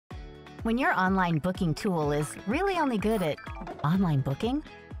When your online booking tool is really only good at online booking,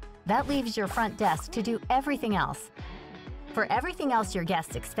 that leaves your front desk to do everything else. For everything else your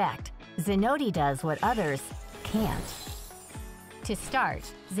guests expect, Zenoti does what others can't. To start,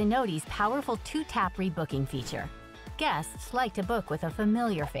 Zenoti's powerful two-tap rebooking feature. Guests like to book with a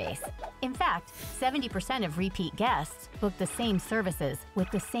familiar face. In fact, 70% of repeat guests book the same services with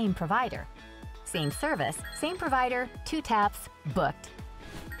the same provider. Same service, same provider, 2 taps, booked.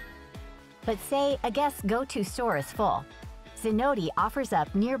 But say a guest's go-to store is full. Zenoti offers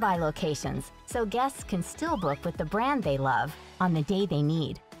up nearby locations so guests can still book with the brand they love on the day they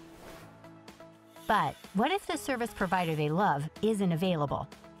need. But what if the service provider they love isn't available?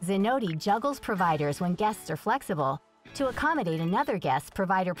 Zenoti juggles providers when guests are flexible to accommodate another guest's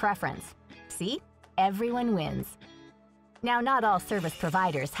provider preference. See? Everyone wins. Now, not all service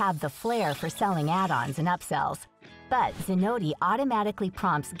providers have the flair for selling add-ons and upsells, but Zenoti automatically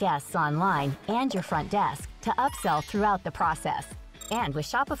prompts guests online and your front desk to upsell throughout the process. And with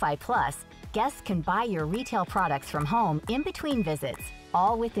Shopify Plus, guests can buy your retail products from home in between visits,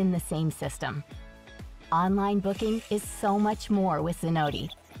 all within the same system. Online booking is so much more with Zenoti.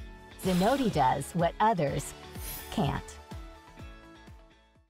 Zenoti does what others can't.